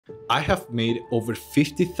I have made over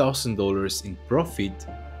 $50,000 in profit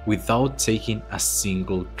without taking a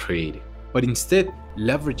single trade, but instead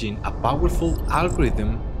leveraging a powerful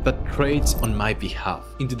algorithm that trades on my behalf.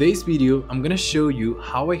 In today's video, I'm gonna show you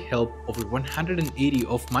how I help over 180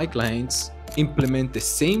 of my clients implement the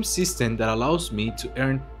same system that allows me to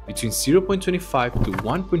earn between 0.25 to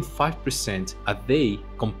 1.5% a day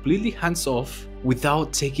completely hands-off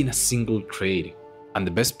without taking a single trade. And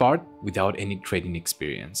the best part, without any trading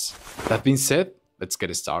experience. That being said, let's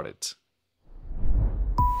get started.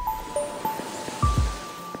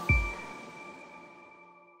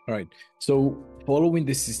 All right, so following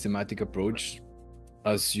this systematic approach,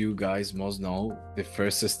 as you guys must know, the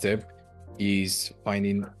first step is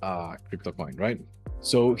finding a crypto coin, right?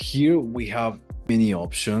 So here we have many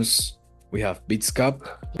options. We have Bitscap,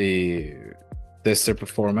 the tester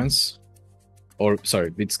performance,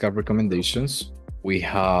 Bitscap recommendations. We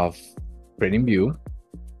have Tradingview,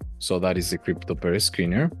 so that is the crypto pair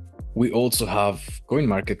screener. We also have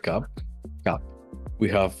CoinMarketCap. We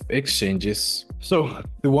have exchanges. So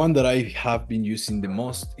the one that I have been using the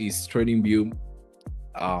most is Tradingview.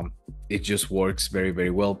 It just works very,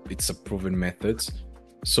 very well. It's a proven method.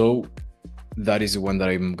 So that is the one that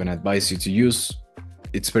I'm gonna advise you to use.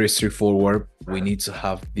 It's very straightforward. We need to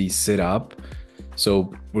have this set up.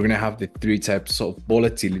 So we're gonna have the three types of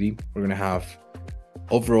volatility. We're gonna have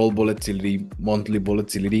overall volatility, monthly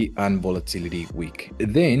volatility, and volatility week.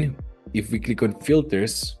 Then if we click on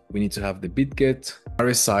filters, we need to have the Bitget,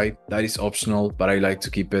 RSI. That is optional, but I like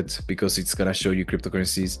to keep it because it's gonna show you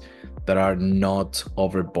cryptocurrencies that are not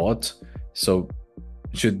overbought. So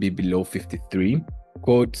it should be below 53.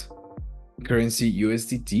 Quote currency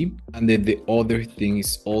USDT, and then the other thing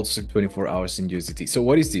is also 24 hours in USDT. So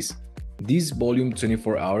what is this? This volume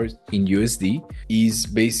 24 hours in USD is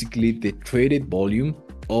basically the traded volume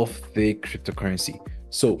of the cryptocurrency.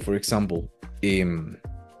 So for example,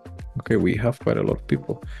 okay, we have quite a lot of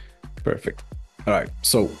people. Perfect. All right,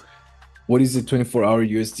 so what is the 24-hour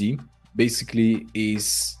USD? Basically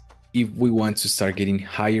is if we want to start getting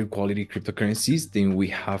higher quality cryptocurrencies, then we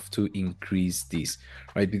have to increase this,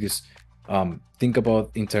 right? Because think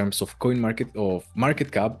about in terms of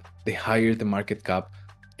market cap, the higher the market cap,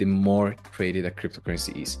 the more traded a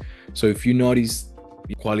cryptocurrency is. So if you notice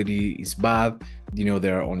the quality is bad, you know,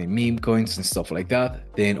 there are only meme coins and stuff like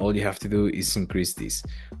that, then all you have to do is increase this.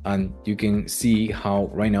 And you can see how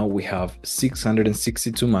right now we have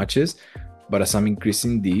 662 matches, but as I'm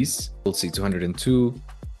increasing these, we'll see 202,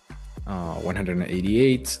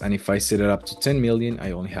 188, and if I set it up to 10 million,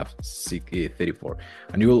 I only have 34.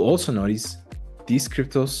 And you will also notice these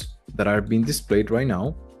cryptos that are being displayed right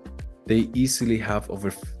now, they easily have over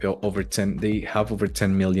 10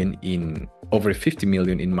 million in over 50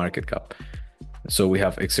 million in market cap. So we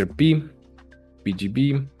have XRP,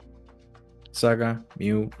 BGB, Saga,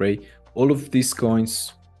 Mu, Ray. All of these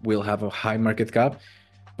coins will have a high market cap,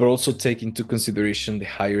 but also take into consideration the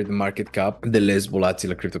higher the market cap, the less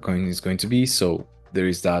volatile a crypto coin is going to be. So there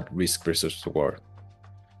is that risk versus reward.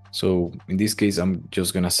 So in this case, I'm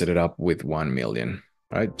just gonna set it up with 1 million.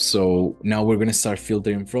 Right, so now we're gonna start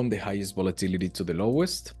filtering from the highest volatility to the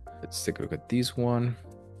lowest. Let's take a look at this one.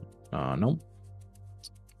 No,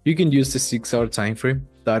 you can use the 6-hour time frame.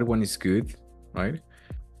 That one is good, right?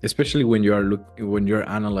 Especially when you're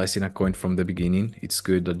analyzing a coin from the beginning, it's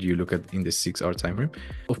good that you look at in the 6-hour time frame.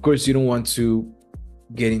 Of course, you don't want to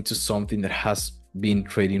get into something that has been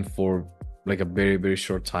trading for like a very, very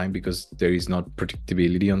short time because there is not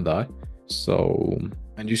predictability on that. So,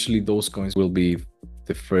 and usually those coins will be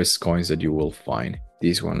the first coins that you will find.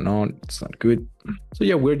 This one, no, it's not good. So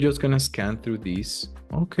yeah, we're just gonna scan through these.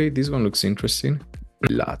 Okay, this one looks interesting.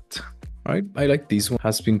 Lot. All right, I like this one.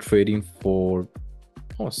 Has been trading for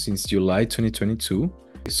since July 2022.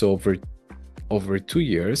 So over 2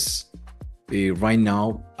 years. Right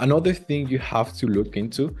now, another thing you have to look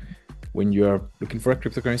into when you're looking for a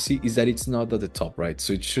cryptocurrency is that it's not at the top, right?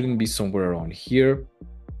 So it shouldn't be somewhere around here.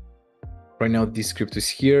 Right now, this crypto is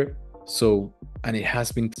here. So, and it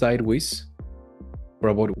has been sideways for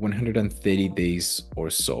about 130 days or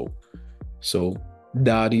so. So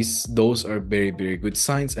those are very, very good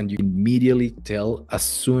signs, and you can immediately tell as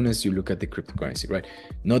soon as you look at the cryptocurrency, right?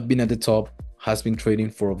 Not been at the top, has been trading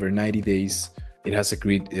for over 90 days. It has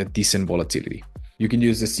a decent volatility. You can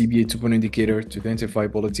use the CBA 2.0 indicator to identify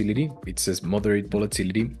volatility. It says moderate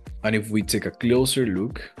volatility. And if we take a closer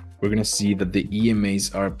look, we're gonna see that the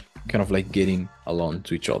EMAs are kind of like getting along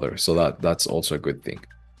to each other. So that's also a good thing.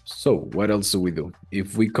 So what else do we do?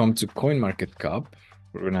 If we come to CoinMarketCap,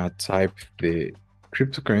 we're gonna type the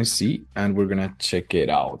cryptocurrency and we're gonna check it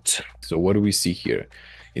out. So what do we see here?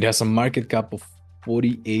 It has a market cap of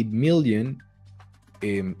 48 million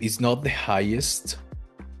is not the highest,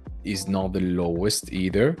 is not the lowest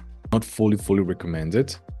either. Not fully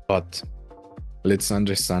recommended, but let's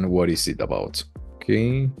understand what is it about.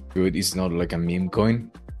 Okay, good. It's not like a meme coin.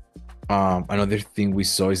 Another thing we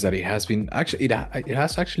saw is that it has been actually it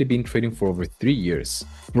has actually been trading for over 3 years.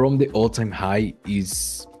 From the all-time high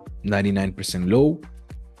is 99% low.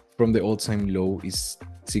 From the all-time low is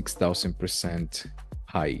 6,000%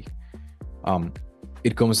 high.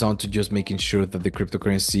 It comes down to just making sure that the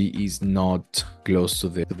cryptocurrency is not close to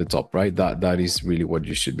the top, right? That is really what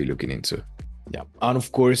you should be looking into. Yeah, and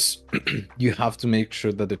of course, you have to make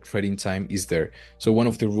sure that the trading time is there. So one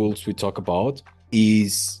of the rules we talk about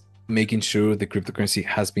is making sure the cryptocurrency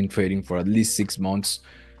has been trading for at least 6 months.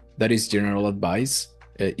 That is general advice.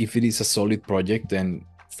 If it is a solid project, then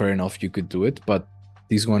fair enough, you could do it. But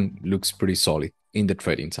this one looks pretty solid in the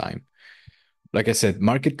trading time. Like I said,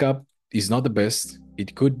 market cap is not the best.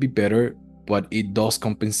 It could be better, but it does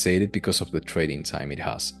compensate it because of the trading time it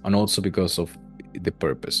has, and also because of the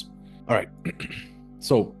purpose. All right.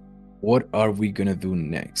 So what are we gonna do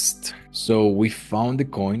next? So we found the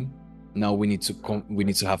coin. Now we need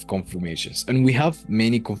to have confirmations, and we have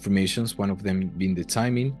many confirmations. One of them being the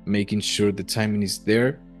timing, making sure the timing is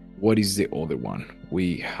there. What is the other one?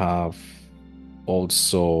 We have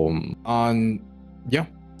also yeah,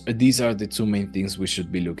 these are the two main things we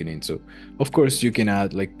should be looking into. Of course, you can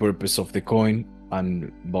add like purpose of the coin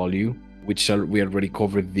and value, which we already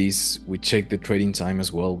covered this. We check the trading time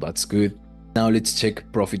as well. That's good. Now let's check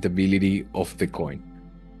profitability of the coin.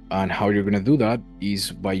 And how you're going to do that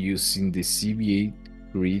is by using the CVA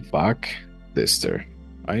grid backtester,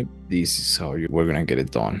 right? This is how we're going to get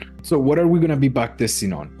it done. So what are we going to be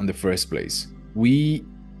backtesting on in the first place? We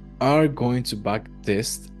are going to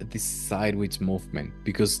backtest the sideways movement,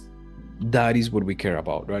 because that is what we care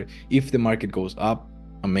about, right? If the market goes up,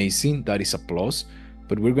 amazing, that is a plus,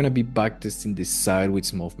 but we're going to be backtesting the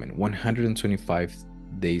sideways movement. 125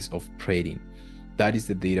 days of trading, that is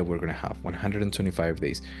the data we're going to have. 125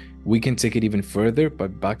 days. We can take it even further by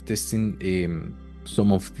backtesting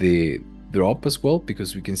some of the drop as well,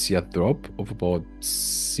 because we can see a drop of about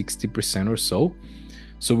 60% or so.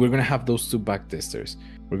 So we're going to have those two backtesters.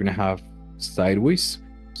 We're going to have sideways,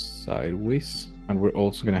 and we're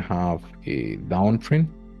also going to have a downtrend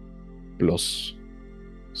plus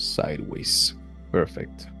sideways.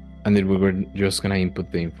 Perfect. And then we're just going to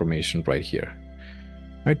input the information right here,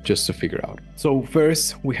 right, just to figure out. So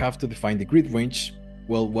first we have to define the grid range.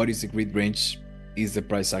 Well, what is the grid range? Is the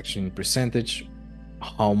price action in percentage,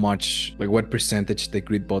 how much, like what percentage the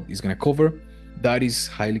grid bot is going to cover. That is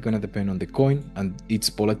highly going to depend on the coin and its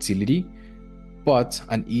volatility, but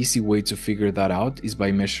an easy way to figure that out is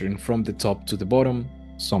by measuring from the top to the bottom,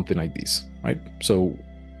 something like this, right? So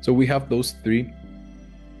we have those three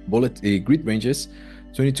grid ranges: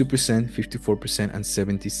 22%, 54%, and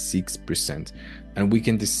 76%, and we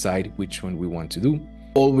can decide which one we want to do.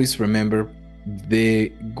 Always remember, the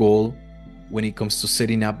goal when it comes to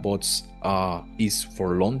setting up bots is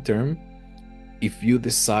for long term. If you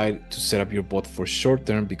decide to set up your bot for short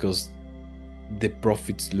term because the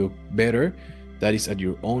profits look better, that is at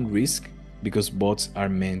your own risk, because bots are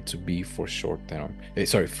meant to be for short term,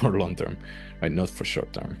 for long term, right? Not for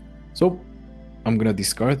short term. So I'm gonna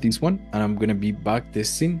discard this one, and I'm gonna be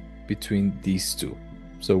backtesting between these two.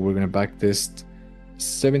 So we're gonna backtest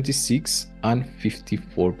 76 and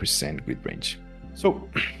 54% grid range. So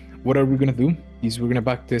what are we gonna do is we're gonna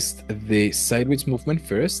backtest the sideways movement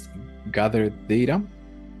first, gather data,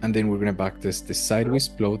 and then we're gonna backtest the sideways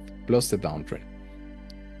plus the downtrend.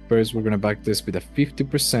 First, we're gonna backtest with a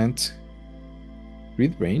 50%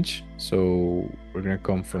 grid range. So we're gonna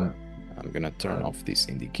come from, I'm gonna turn off this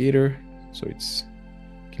indicator so it's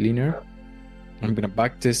cleaner. I'm gonna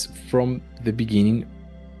backtest from the beginning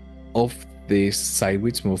of the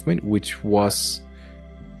sideways movement, which was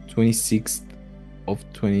 26th of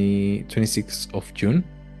June.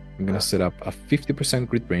 I'm gonna set up a 50%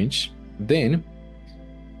 grid range. Then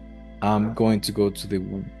I'm going to go to the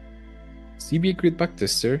CBA grid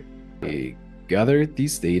backtester, gather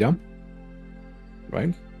this data,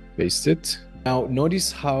 right? Paste it. Now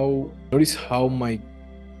notice how my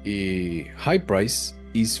high price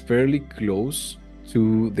is fairly close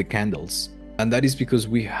to the candles, and that is because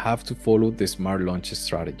we have to follow the smart launch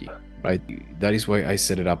strategy, right? That is why I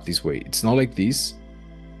set it up this way. It's not like this,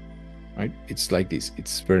 right? It's like this.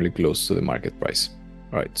 It's fairly close to the market price.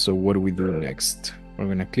 All right, so what do we do next? We're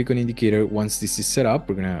gonna click on indicator. Once this is set up,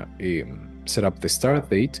 we're gonna set up the start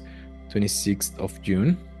date, 26th of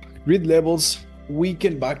June. Grid levels, we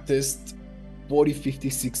can backtest 40, 50,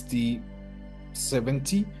 60,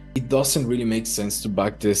 70. it doesn't really make sense to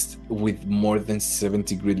backtest with more than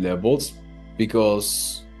 70 grid levels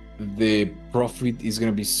because the profit is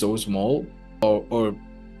going to be so small, or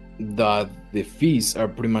that the fees are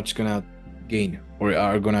pretty much going to gain or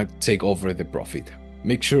are going to take over the profit.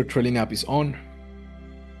 Make sure trailing app is on.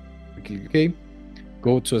 Click OK.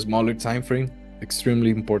 Go to a smaller time frame, extremely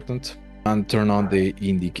important, and turn on the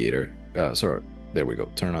indicator. Sorry, there we go.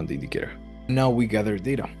 Turn on the indicator. Now we gather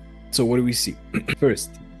data. So what do we see?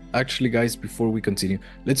 First, actually, guys, before we continue,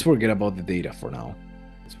 let's forget about the data for now.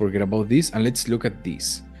 Let's forget about this and let's look at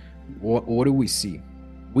this. What do we see?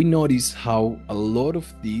 We notice how a lot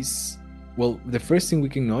of these, well, the first thing we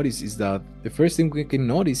can notice is that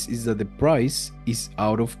the price is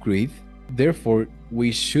out of grid. Therefore,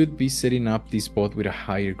 we should be setting up this bot with a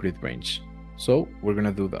higher grid range. So we're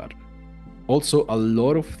gonna do that. Also, a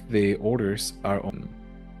lot of the orders are on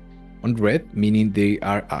red, meaning they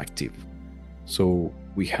are active. So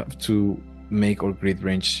we have to make our grid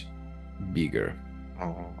range bigger.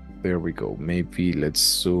 There we go. Maybe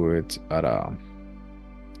let's do it at a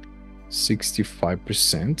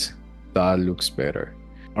 65%. That looks better.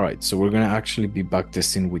 All right, so we're gonna actually be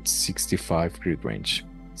backtesting with 65 grid range.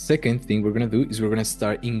 Second thing we're gonna do is we're gonna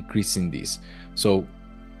start increasing this. So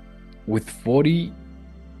with 40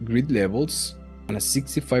 grid levels and a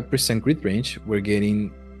 65% grid range, we're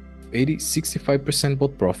getting 65%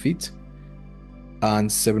 bot profit and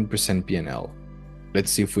 7% PNL.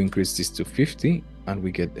 Let's see if we increase this to 50 and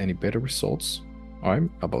we get any better results. All right,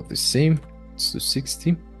 about the same. Let's do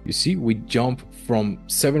 60. You see, we jump from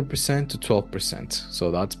 7% to 12%. So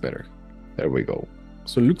that's better. There we go.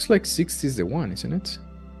 So it looks like 60 is the one, isn't it?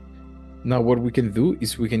 Now what we can do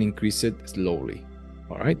is we can increase it slowly.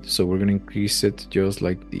 All right, so we're gonna increase it just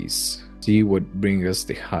like this. See what brings us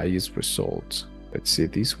the highest result. Let's see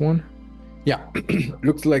this one. Yeah,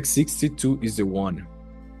 looks like 62 is the one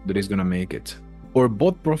that is gonna make it. Our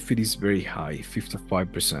bot profit is very high,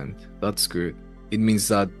 55%. That's good. It means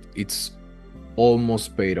that it's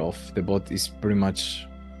almost paid off. The bot is pretty much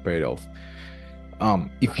paid off.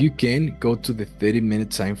 If you can go to the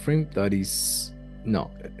 30-minute time frame, that is,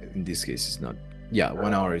 no, in this case it's not. Yeah,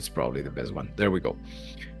 1 hour is probably the best one. There we go.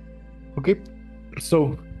 Okay,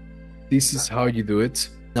 so this is how you do it.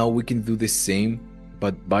 Now we can do the same,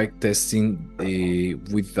 but by testing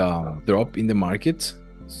with drop in the market.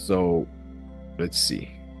 So let's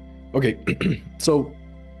see. Okay, so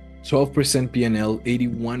 12% PNL,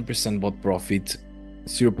 81% bot profit,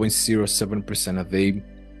 0.07% a day,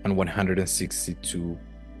 and 162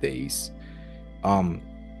 days.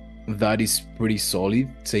 That is pretty solid,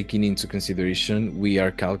 taking into consideration we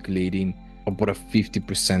are calculating about a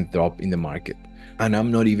 50% drop in the market. And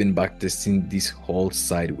I'm not even backtesting this whole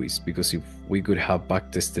sideways, because if we could have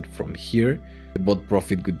backtested from here, the bot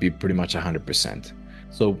profit could be pretty much 100%.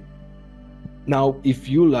 So now, if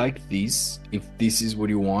you like this, if this is what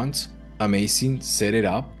you want, amazing, set it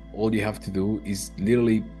up. All you have to do is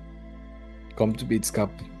literally come to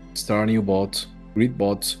Bitscap, start a new bot, grid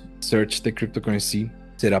bot, search the cryptocurrency,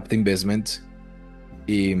 set up the investment,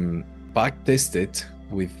 backtest it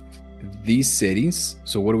with these settings.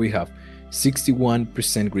 So what do we have?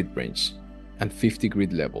 61% grid range and 50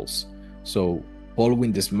 grid levels. So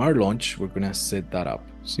following the smart launch, we're gonna set that up.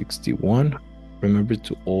 61. Remember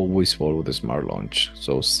to always follow the smart launch.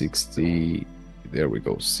 So 60, there we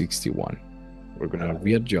go, 61. We're gonna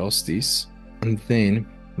readjust this and then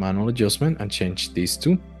manual adjustment and change this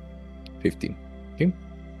to 50. Okay.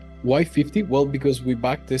 Why 50? Well, because we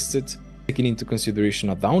backtested, taking into consideration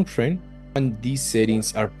a downtrend, and these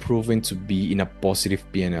settings are proven to be in a positive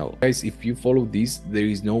PNL. Guys, if you follow this, there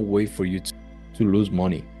is no way for you to lose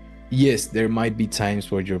money. Yes, there might be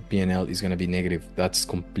times where your PNL is going to be negative. That's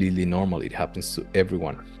completely normal. It happens to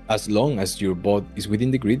everyone. As long as your bot is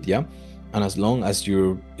within the grid, yeah, and as long as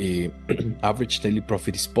your average daily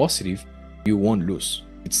profit is positive, you won't lose.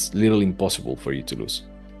 It's literally impossible for you to lose.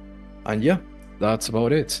 And yeah, that's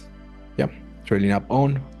about it. Yeah, trailing up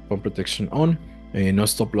on, pump protection on, no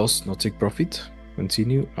stop loss, no take profit.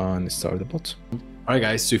 Continue and start the bot. Alright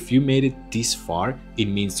guys, so if you made it this far, it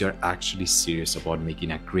means you're actually serious about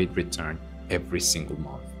making a great return every single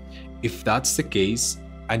month. If that's the case,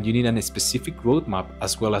 and you need a specific roadmap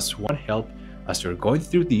as well as want help as you're going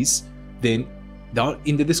through this, then down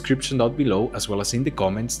in the description down below, as well as in the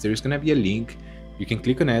comments, there's gonna be a link. You can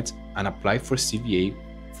click on it and apply for CVA.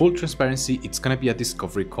 Full transparency, it's gonna be a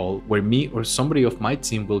discovery call where me or somebody of my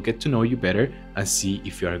team will get to know you better and see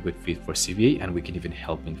if you are a good fit for CVA, and we can even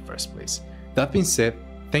help in the first place. That being said,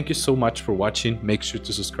 thank you so much for watching. Make sure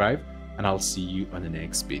to subscribe, and I'll see you on the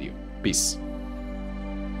next video. Peace.